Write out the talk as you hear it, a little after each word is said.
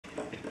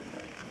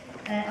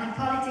on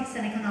politics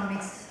and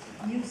economics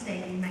you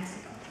stay in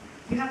Mexico.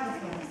 You have the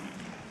floor.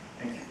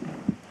 Thank you.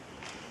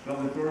 Well,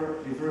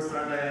 before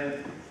start,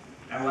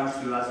 I want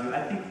to ask you,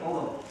 I think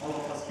all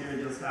of us here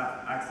just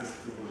have access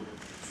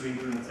to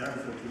internet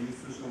service or to use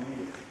social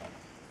media.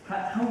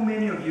 How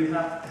many of you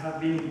have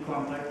been in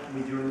contact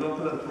with your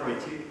local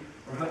authority,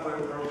 or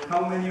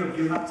how many of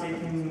you have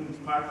taken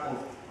part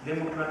of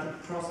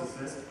democratic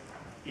processes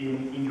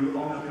in your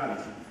own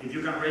locality? If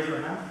you can raise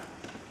your hand.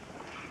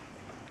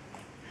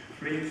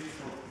 3,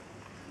 4.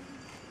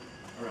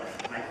 All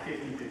right, like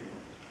 50 people.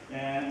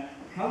 And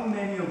how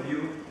many of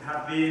you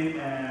have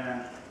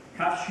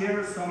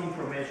shared some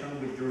information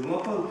with your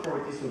local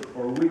authorities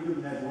or with your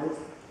networks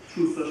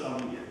through social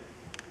media?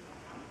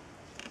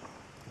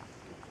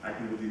 I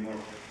think it would be more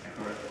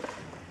correct.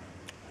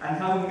 And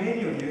how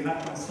many of you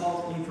have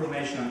consulted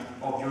information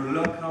of your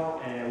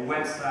local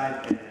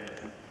website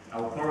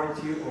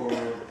authority or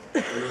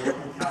your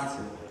local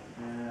council?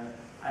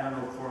 I don't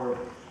know,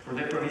 for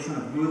the provision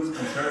of goods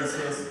and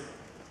services?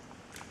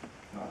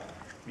 No,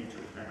 me too.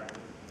 I have to.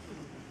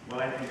 Well,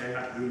 I think I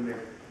have to do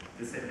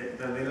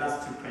the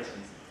last 2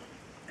 questions.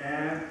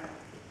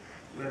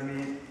 Let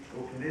me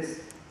open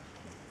this.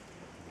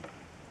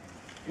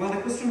 Well,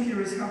 the question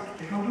here is how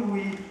can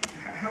we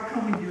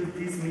use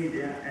this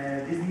media,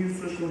 this new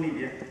social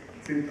media,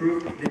 to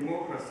improve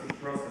democracy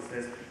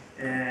processes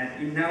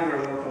in our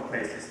local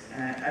places?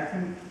 I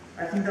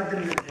think that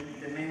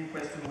the main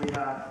question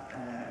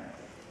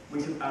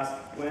we should ask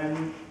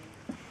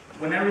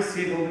when I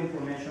receive all the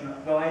information.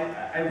 Well,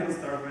 I will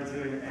start by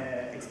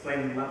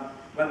explaining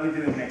what we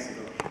do in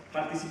Mexico.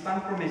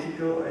 Participando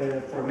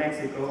for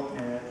Mexico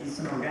is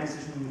an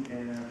organization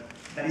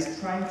that is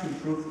trying to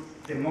improve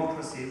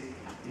democracy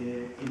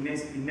in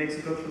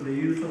Mexico through the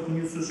use of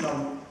new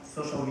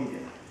social media.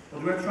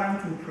 But we're trying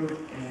to improve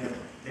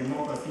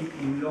democracy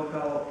in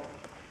local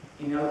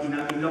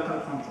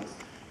context.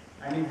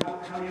 I mean,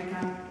 how you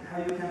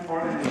can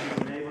organize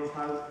your neighbors?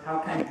 How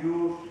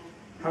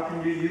can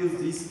you use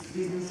this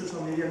new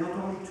social media not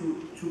only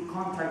to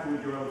contact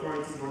with your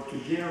authorities, but to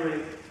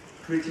generate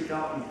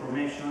critical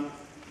information,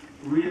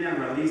 really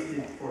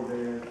unrealistic for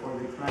the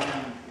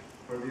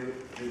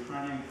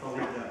Ukrainian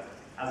colleague that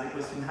as a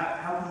question,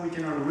 how can we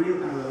generate real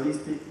and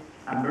realistic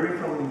and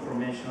verifiable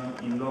information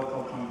in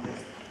local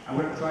context? And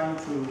we're trying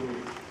to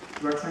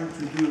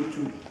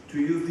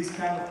use this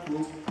kind of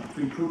tools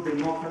to improve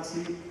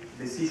democracy,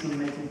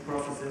 decision-making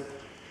processes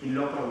in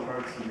local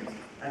authorities in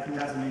Mexico. I think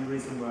that's the main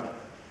reason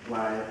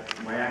why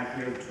I'm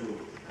here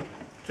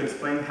to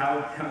explain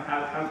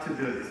how to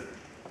do this.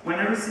 When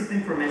I received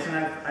information,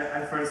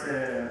 I first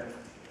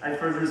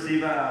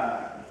received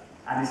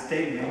a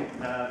statement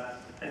that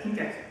I think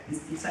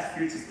it's a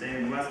huge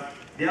statement. Was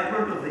the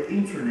advert of the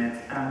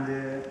internet and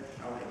the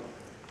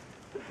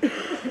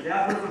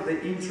advert of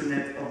the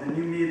internet of the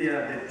new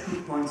media, the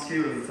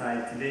 2.0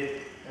 society.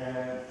 Today,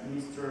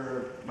 Mr.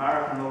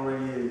 Barak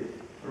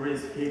already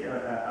speak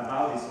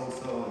about this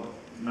also,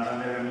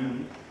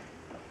 Madame.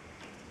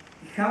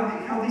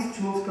 How these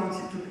tools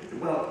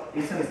constitute, well,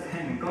 it's a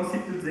statement,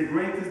 constitutes the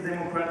greatest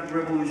democratic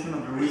revolution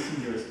of the recent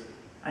years.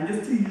 And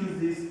just to use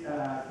this,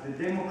 the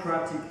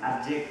democratic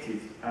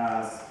adjective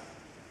as,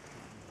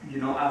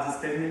 as a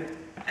statement,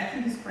 I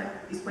think it's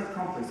quite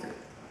complex.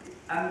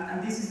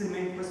 And this is the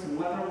main question,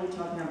 what are we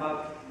talking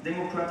about,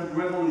 democratic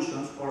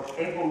revolutions or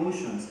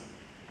evolutions?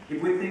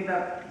 If we think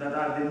that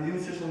the new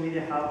social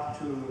media help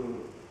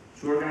to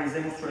organize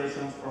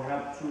demonstrations or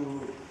help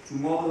to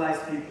mobilize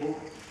people,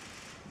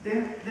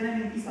 then I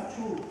mean it's a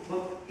tool,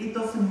 but it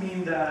doesn't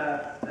mean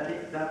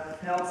that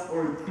helps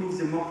or improves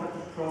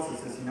democratic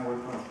processes in our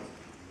countries.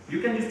 You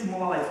can use to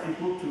mobilize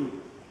people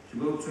to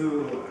go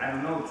to, I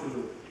don't know,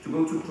 to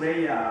go to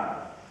play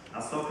a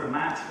soccer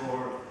match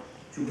or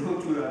to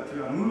go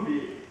to a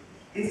movie.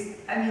 It's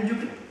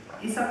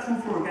a tool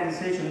for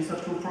organization, it's a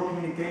tool for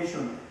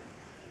communication.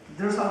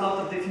 There's a lot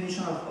of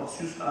definition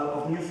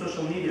of new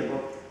social media,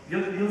 but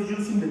just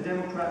using the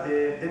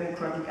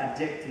democratic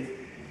adjective,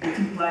 it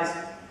implies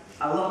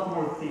a lot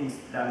more things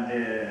than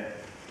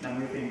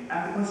we think.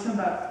 And the question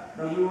that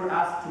we were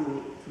asked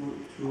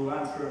to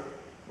answer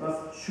was,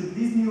 should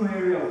this new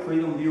area of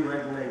freedom be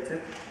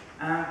regulated?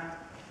 And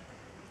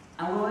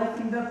well, I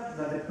think that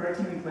the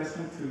pertinent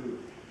question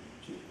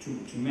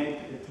to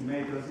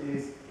make us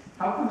is,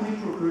 how can we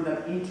procure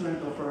that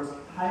internet offers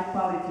high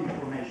quality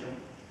information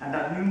and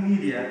that new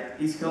media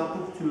is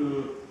helpful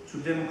to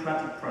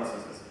democratic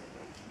processes?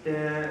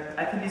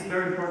 I think it's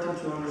very important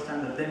to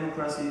understand that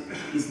democracy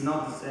is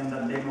not the same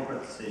as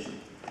democratization.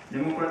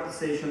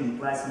 Democratization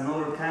implies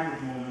another kind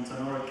of movement,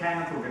 another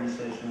kind of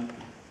organization,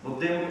 but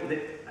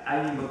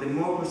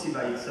democracy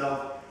by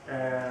itself,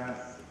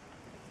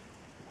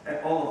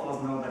 all of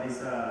us know that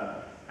is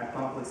a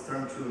complex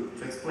term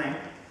to explain,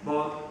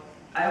 but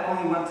I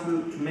only want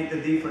to make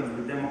the difference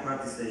with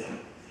democratization.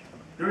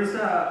 There is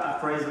a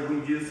phrase that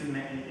we use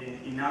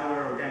in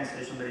our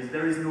organization that is,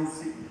 there is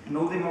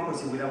no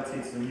democracy without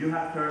citizens. You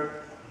have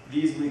heard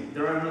this with,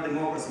 there are no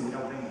democracy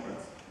without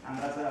democrats. And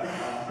that's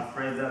a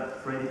phrase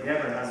that Frederick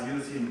Eber has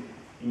used in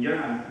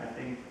German, I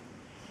think.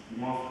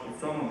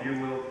 some of you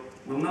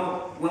will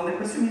know. Well, the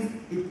question is,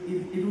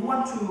 if we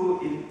want to,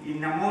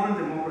 in a modern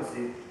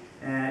democracy,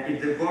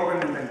 if the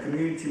government and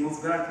community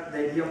must guard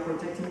the idea of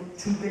protecting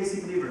two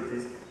basic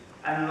liberties,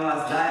 I don't know,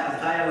 as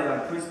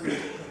dialogue and free speech,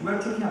 we're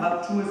talking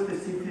about two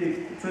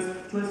specific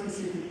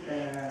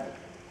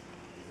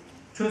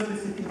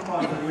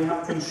points that we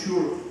have to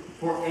ensure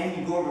for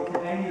any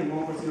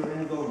democracy or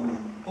any government: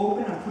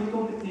 open and free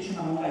competition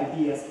among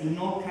ideas in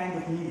all kinds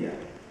of media.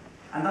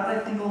 And that, I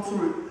think,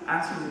 also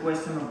answers the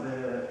question of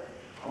the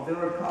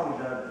other colleague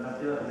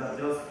that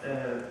just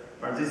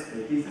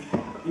participated.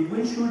 If we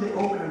ensure the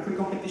open and free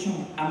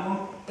competition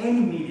among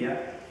any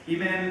media,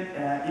 even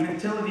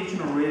television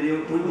or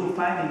radio, we will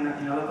find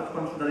in a lot of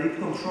countries that it's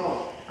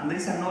controlled. And there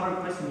is another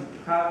question: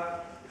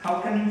 how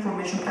can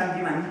information can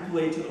be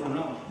manipulated or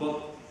not?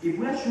 But if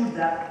we assure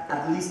that,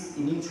 at least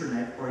in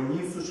internet or in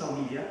new social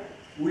media,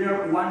 we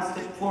are one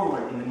step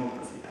forward in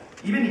democracy.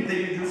 Even if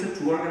they use it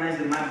to organize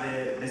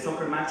the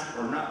soccer match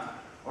or not,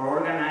 or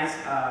organize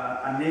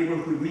a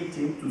neighborhood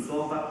meeting to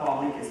solve a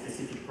public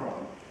specific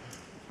problem.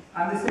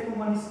 And the second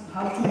one is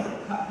how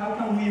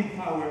can we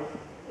empower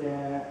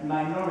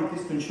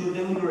minorities to ensure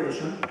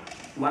deliberation,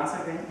 once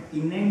again,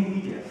 in any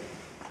media.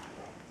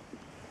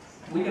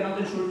 We cannot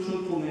ensure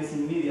truthfulness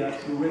in media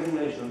through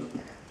regulations.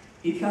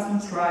 It has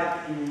been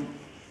tried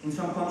in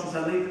some countries.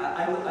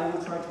 I will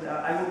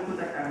put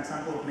an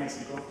example of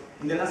Mexico.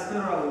 In the last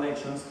federal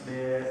elections,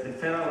 the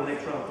Federal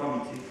Electoral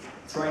Committee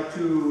tried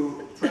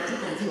to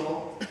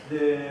control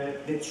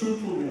the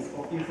truthfulness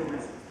of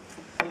information.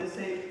 So they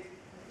say,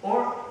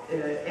 or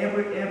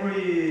every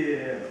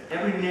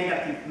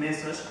negative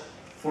message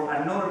for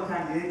another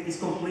candidate is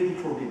completely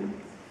forbidden.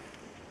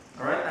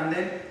 All right, and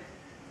then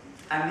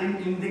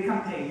in the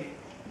campaign,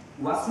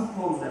 was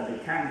supposed that the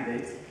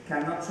candidates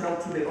cannot tell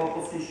to the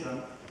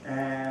opposition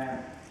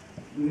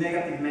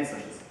negative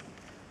messages.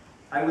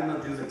 I will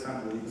not use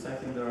example because I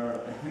think there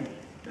are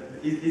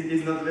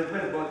it's not that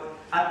well, but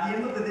at the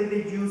end of the day,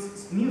 they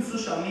use new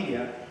social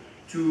media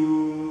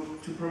to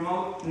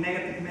promote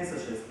negative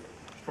messages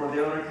for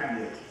the other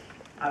candidates.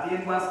 At the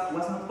end,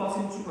 was not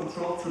possible to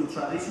control through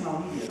traditional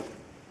media.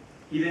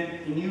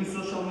 Even in new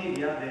social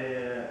media,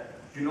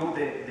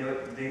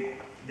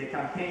 the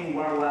campaign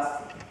war was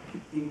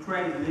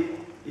incredibly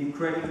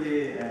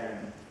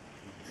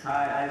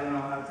high. I don't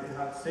know how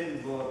to say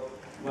it, but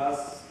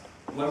was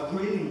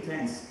really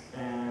intense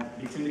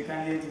between the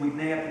candidates with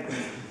negative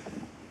messages.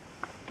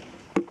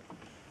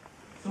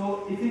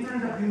 So, if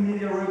internet has been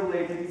media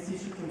regulated, it's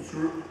easy to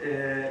ensure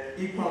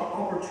equal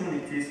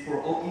opportunities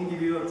for all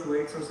individuals to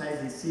exercise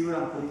their civil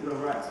and political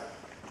rights.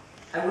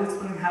 I will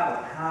explain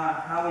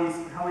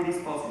how it is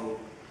possible.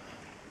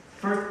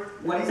 First,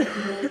 what is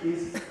clear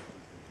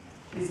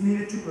is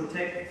needed to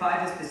protect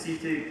five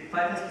specific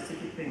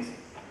things.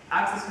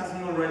 Access has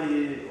been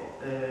already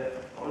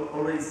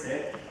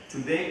said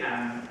today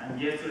and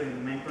yesterday in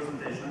the main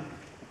presentation.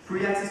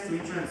 Free access to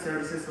internet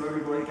services so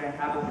everybody can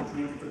have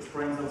opportunity to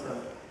express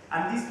themselves.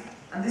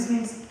 And this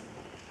means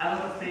a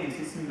lot of things.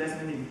 It's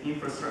investment in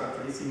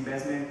infrastructure. It's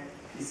investment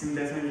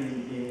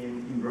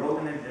in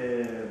broadening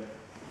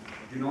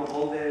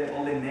all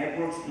the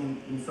networks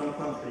in some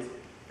countries.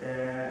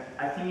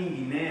 I think in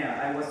Guinea,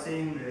 I was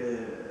saying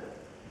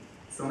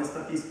some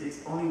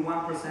statistics. Only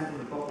 1% of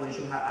the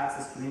population have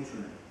access to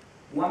internet.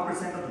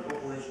 1% of the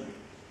population.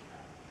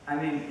 I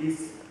mean,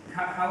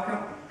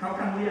 how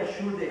can we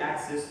assure the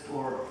access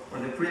or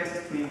the free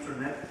access to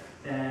internet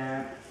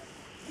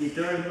if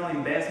there are no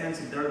investments,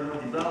 if there are no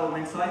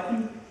development? So I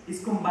think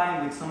it's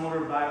combined with some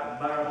other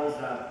variables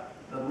that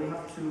we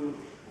have to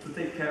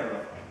take care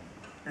of.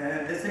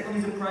 The second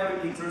is the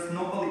private interest,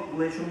 no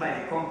manipulation by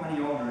the company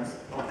owners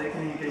of the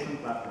communication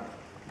platform.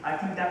 I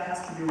think that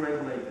has to be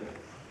regulated.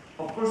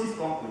 Of course, it's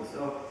complex.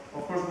 So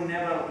of course,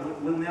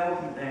 we'll never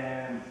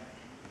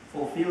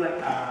fulfill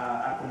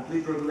a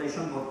complete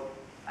regulation, but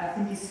I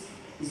think it's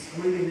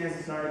really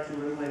necessary to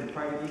regulate the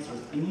private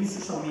interest. In new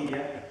social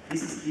media,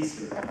 this is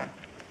easier.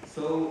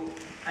 So,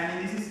 I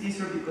mean, this is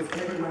easier because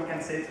everyone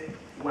can say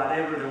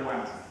whatever they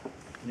want.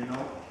 You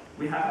know,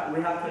 we have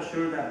to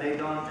assure that they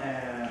don't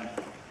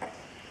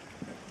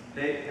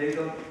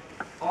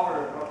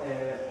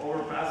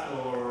overpass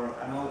or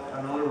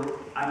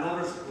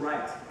another's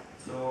right.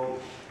 So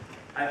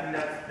I think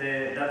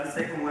that's the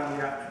second one we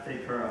have to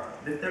take care of.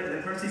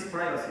 The first is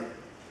privacy.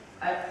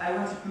 I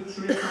want to put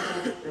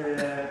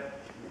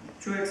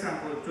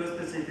two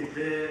specific.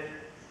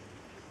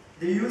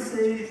 The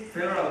USA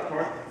Federal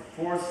Court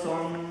forced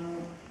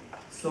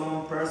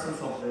some persons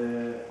of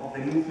the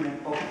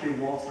movement Occupy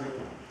Wall Street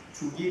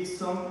to give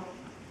some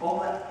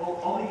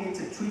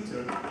obligated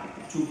Twitter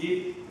to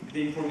give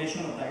the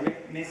information of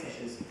direct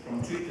messages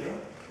from Twitter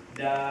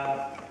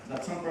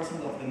that some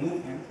persons of the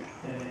movement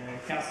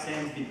have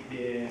sent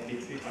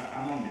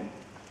among them.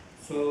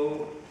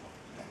 So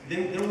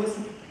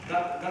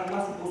that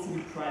was supposed to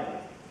be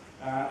private.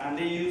 And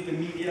they used the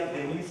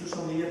new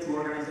social media to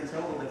organize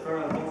themselves, but the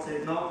federal court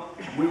said, no,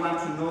 we want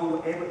to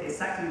know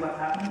exactly what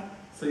happened,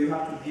 so you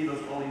have to give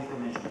us all the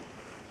information.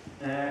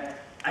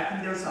 I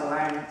think there's a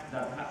line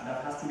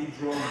that has to be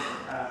drawn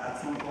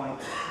at some point.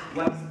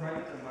 What is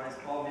private and what is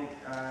public?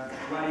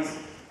 What is,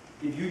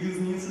 if you use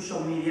new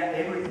social media,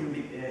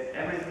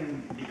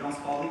 everything becomes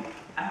public?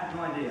 I have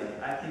no idea.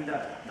 I think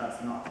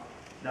that's not.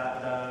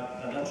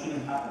 That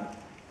shouldn't happen.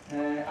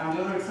 And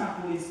the other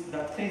example is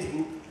that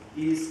Facebook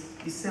is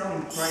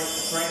selling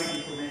private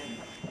information.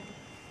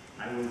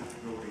 I will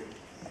go quick.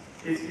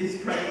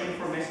 It's private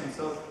information,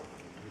 so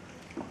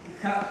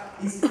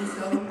it's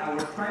selling our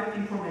private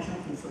information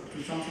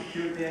to some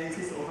security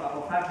agencies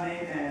of have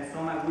made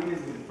some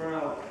agreements with the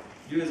federal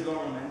U.S.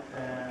 government,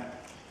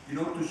 you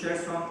know, to share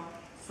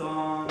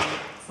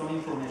some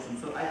information.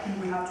 So I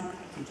think we have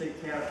to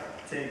take care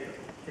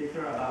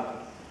about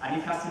it, and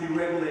it has to be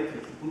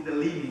regulated to put the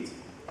limits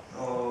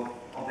of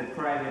the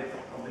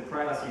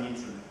privacy in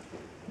internet.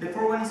 The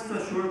fourth one is to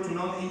assure to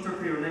not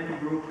interfere in any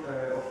group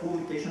of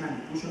publication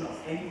and diffusion of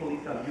any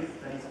political views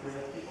that is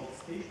productive of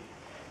speech.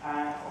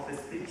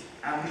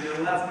 And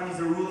the last one is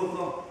the rule of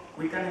law.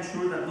 We can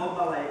ensure that no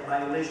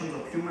violations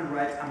of human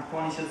rights and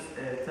punishes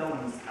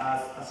felonies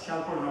as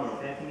child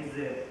pornography. I think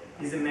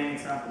is the main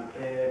example.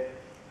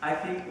 I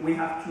think we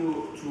have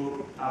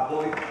to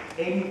avoid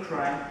any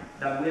crime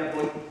that we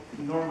avoid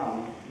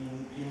normally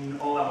in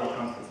all our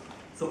countries.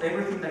 So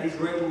everything that is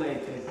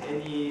regulated,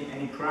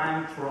 any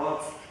crime,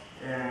 frauds,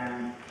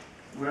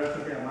 we are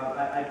talking about.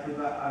 I put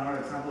another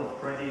example of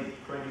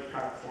credit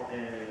card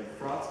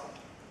frauds.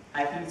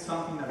 I think it's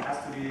something that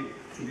has to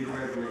be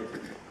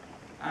regulated.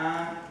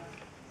 And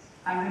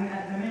then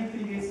the main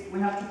thing is we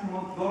have to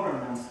promote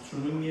governance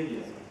through new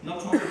media.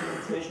 Not only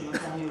demonstration,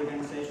 not only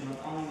organization, not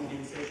only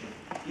mobilization.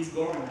 It's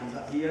governance.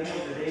 At the end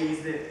of the day,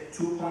 is the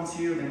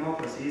 2.0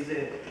 democracy. Is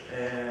the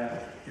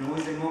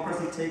is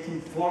democracy taking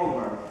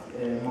forward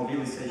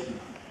mobilization.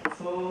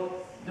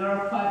 So there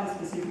are 5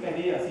 specific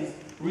ideas. It's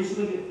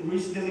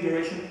rich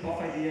deliberation of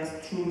ideas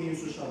through new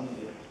social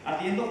media. At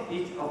the end of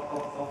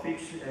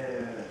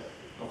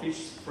each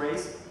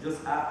phrase,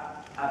 just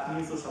add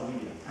new social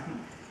media.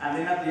 And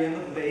then at the end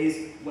of the day, is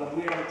what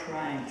we are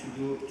trying to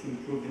do to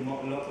improve the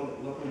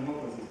local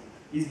democracy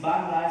is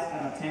vandalize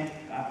and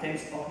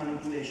attempts of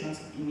manipulations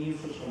in new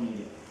social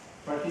media,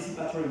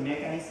 participatory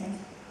mechanisms,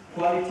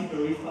 quality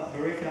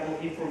verifiable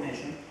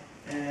information.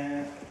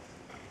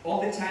 All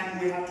the time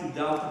we have to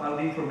doubt about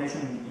the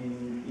information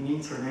in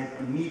internet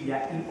and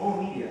media, in all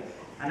media.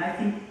 And I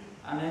think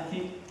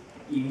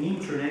in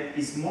internet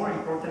it's more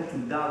important to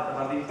doubt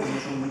about the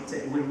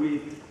information we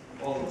read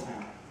all the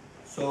time.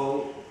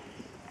 So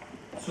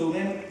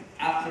then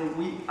after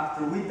we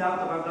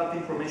doubt about that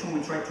information,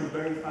 we try to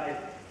verify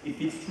if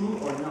it's true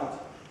or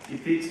not,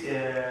 if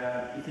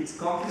it's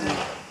confident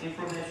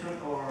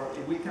information, or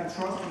if we can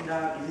trust in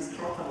that, if it's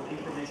trustable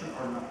information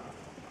or not.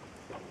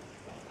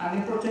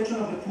 And the protection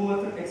of the full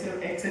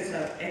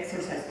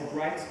exercise of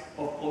rights,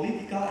 of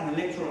political and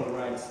electoral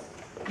rights,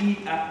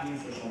 at new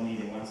social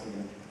media once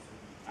again.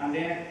 And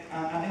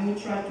then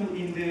we try to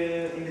in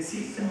the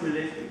system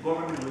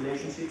government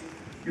relationships,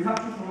 you have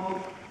to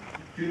promote,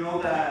 the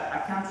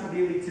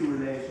accountability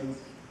relations,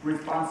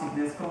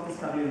 responsiveness,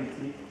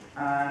 contestability,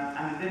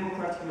 and the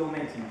democratic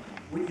lawmaking.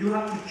 You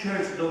have to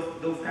cherish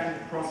those kind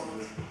of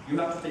processes. You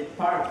have to take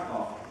part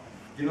of.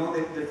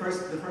 The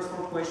first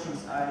 4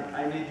 questions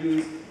I made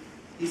you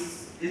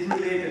is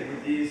related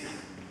with this.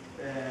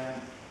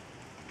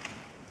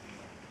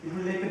 Is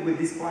related with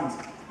these points.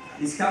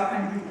 Is how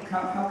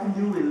can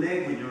you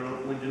relate with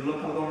your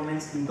local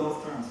governments in those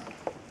terms?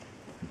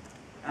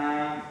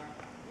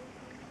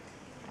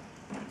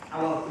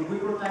 Well, if we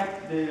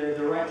protect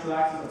the right to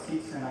access of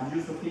citizens and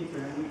use of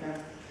internet,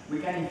 we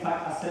can in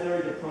fact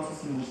accelerate the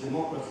process in which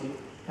democracy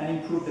can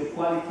improve the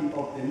quality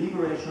of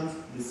deliberations,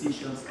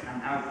 decisions,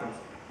 and outcomes.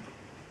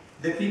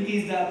 The thing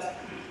is that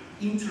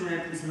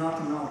internet is not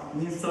enough.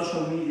 New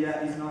social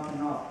media is not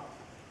enough.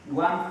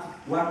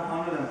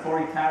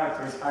 140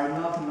 characters are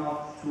not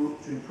enough to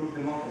improve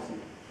democracy.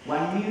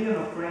 1 million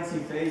of friends in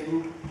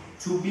Facebook,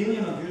 2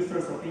 billion of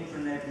users of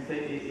internet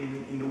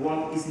in the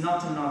world is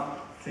not enough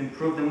to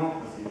improve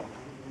democracy.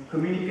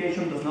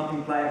 Communication does not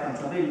imply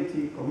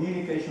accountability.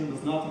 Communication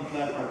does not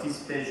imply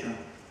participation.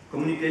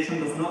 Communication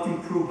does not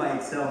improve by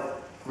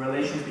itself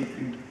relations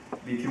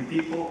between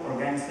people,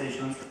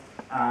 organizations,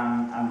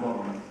 and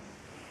government.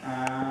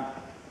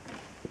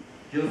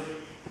 Just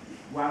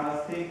one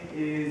last thing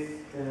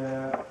is,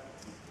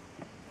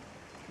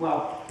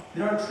 well,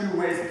 there are 3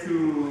 ways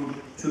to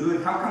do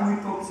it. How can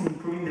we focus on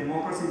improving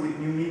democracy with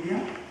new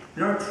media?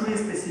 There are 3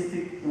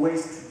 specific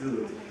ways to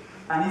do it.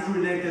 And it's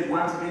related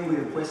once again with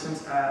the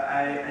questions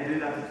I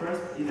did at the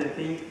first, is the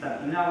thing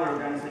that in our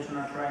organization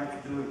are trying to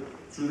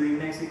do in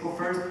Mexico.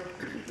 First,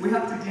 we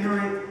have to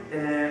generate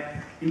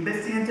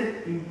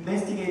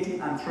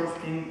investigating and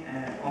trusting,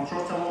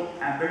 untrustable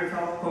and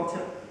verifiable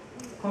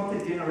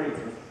content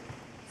generators.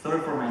 Sorry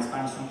for my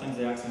Spanish, sometimes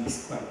the accent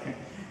is quite,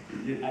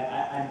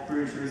 I'm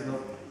pretty sure it's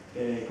not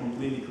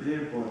completely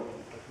clear, but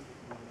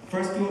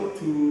first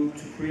to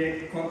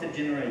create content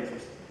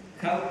generators.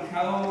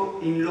 How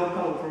in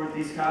local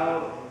authorities,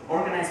 how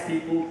organized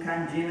people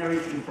can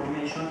generate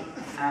information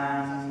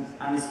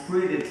and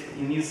spread it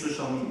in new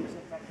social media.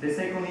 The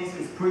second is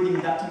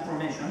spreading that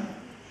information,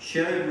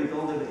 share it with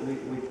all the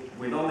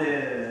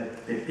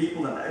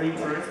people that are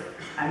interested,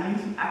 and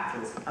linking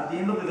actors. At the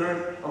end of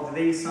the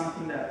day is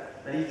something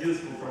that is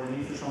useful for the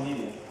new social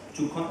media,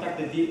 to contact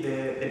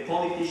the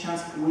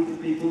politicians with the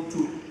people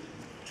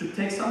to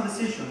take some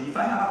decision. If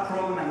I have a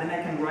problem and then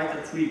I can write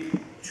a tweet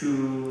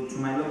to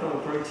my local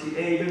authority,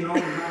 hey, you know,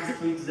 in my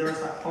streets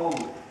there's a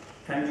hole.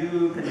 Can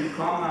you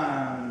come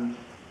and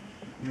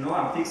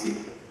and fix it?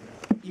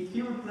 If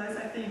he replies,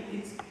 I think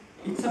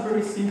it's a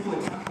very simple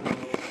example,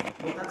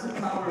 but that's the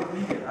power of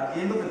media. At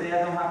the end of the day, I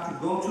don't have to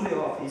go to the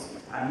office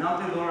and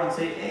knock the door and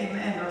say, hey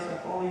man, there's a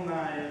hole in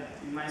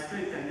my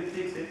street, can you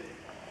fix it?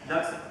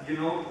 That's,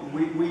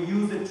 we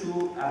use the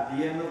tool at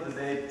the end of the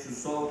day to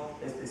solve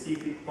a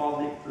specific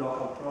public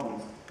local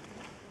problems.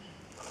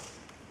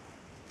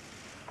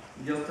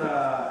 Just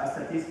a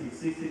statistic,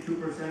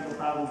 62% of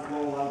adults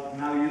worldwide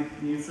now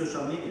use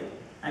social media.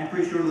 I'm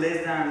pretty sure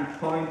less than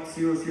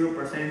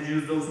 0.00%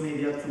 use those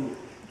media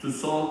to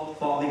solve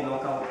public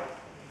local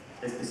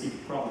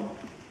specific problem.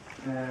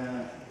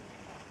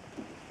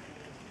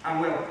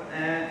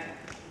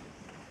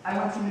 I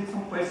want to make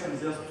some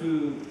questions just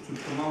to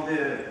promote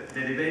the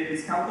debate.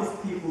 Is how does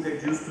people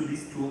get used to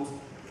these tools,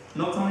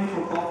 not only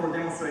for call for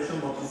demonstration,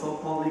 but to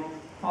solve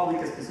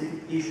public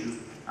specific issues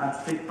and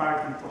to take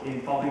part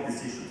in public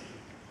decisions?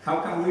 How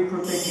can we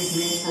protect these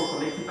means for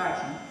collective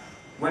action?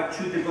 What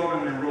should the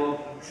government role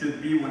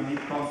should be when it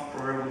comes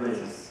for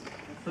regulations?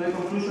 So the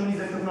conclusion is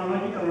that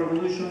technological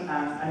revolution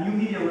and a new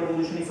media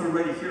revolution is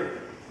already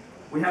here.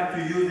 We have to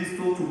use this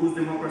tool to boost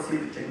democracy,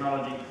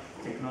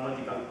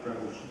 technological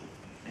revolution.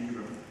 Thank you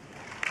very much.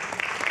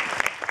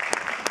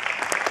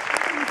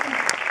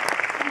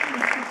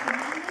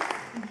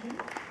 Thank you.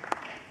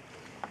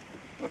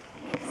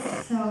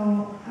 So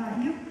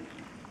you've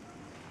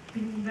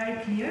been very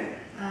clear.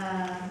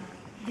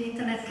 The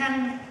internet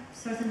can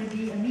certainly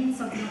be a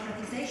means of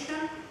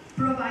democratization,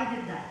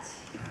 provided that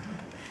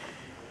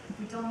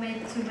we don't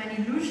make too many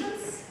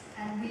illusions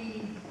and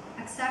we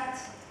accept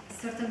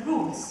certain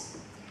rules.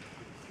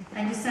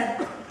 And you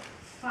said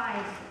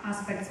 5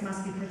 aspects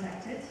must be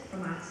protected,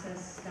 from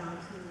access down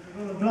to the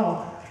rule of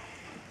law.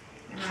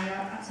 And I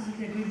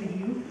absolutely agree with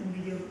you and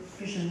with your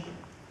vision.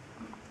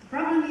 The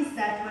problem is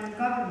that when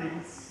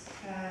governments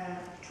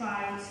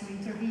try to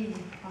intervene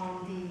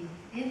on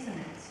the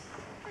internet,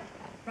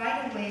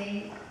 right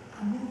away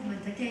a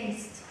movement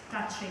against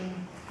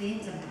touching the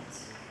internet,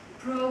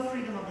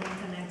 pro-freedom of the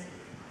internet,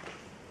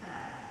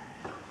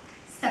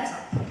 steps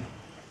up.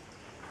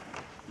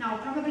 Now,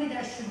 probably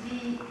there should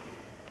be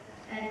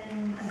a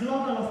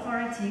global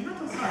authority,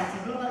 not authority,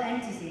 a global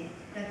entity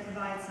that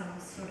provides some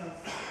sort of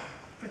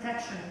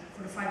protection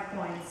for the 5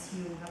 points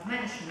you have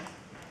mentioned.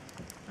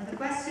 Now, the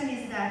question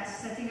is that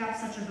setting up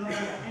such a global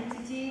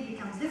entity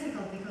becomes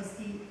difficult because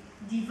the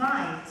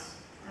divide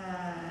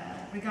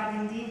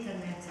regarding the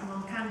internet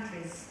among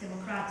countries,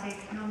 democratic,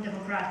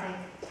 non-democratic,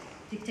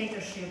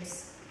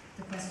 dictatorships,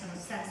 the question of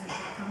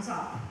censorship comes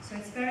up. So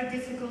it's very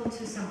difficult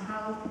to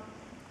somehow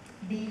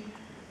be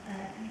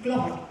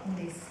global on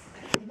this.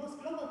 The most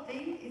global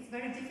thing, it's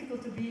very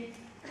difficult to be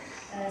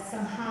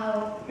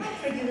somehow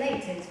not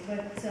regulated,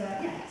 but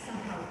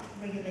somehow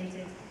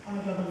regulated on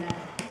a global level.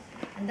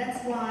 And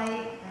that's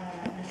why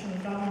national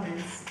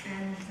governments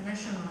and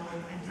international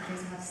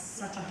entities have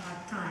such a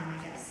hard time,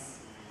 I guess.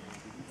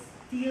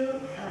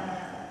 Still,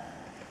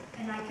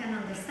 and I can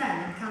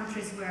understand, in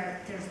countries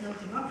where there's no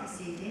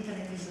democracy, the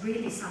internet is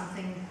really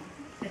something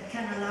that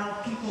can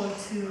allow people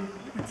to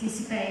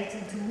participate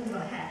and to move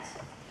ahead.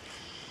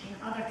 In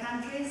other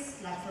countries,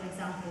 like for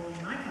example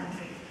in my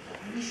country,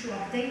 the issue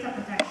of data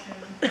protection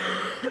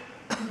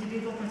and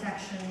individual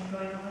protection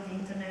going over the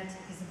internet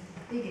is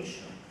a big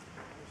issue.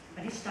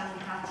 But each time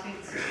we touch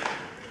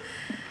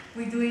it,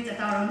 we do it at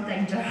our own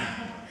danger.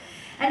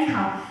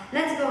 Anyhow,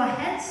 let's go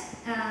ahead.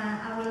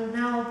 I will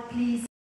now please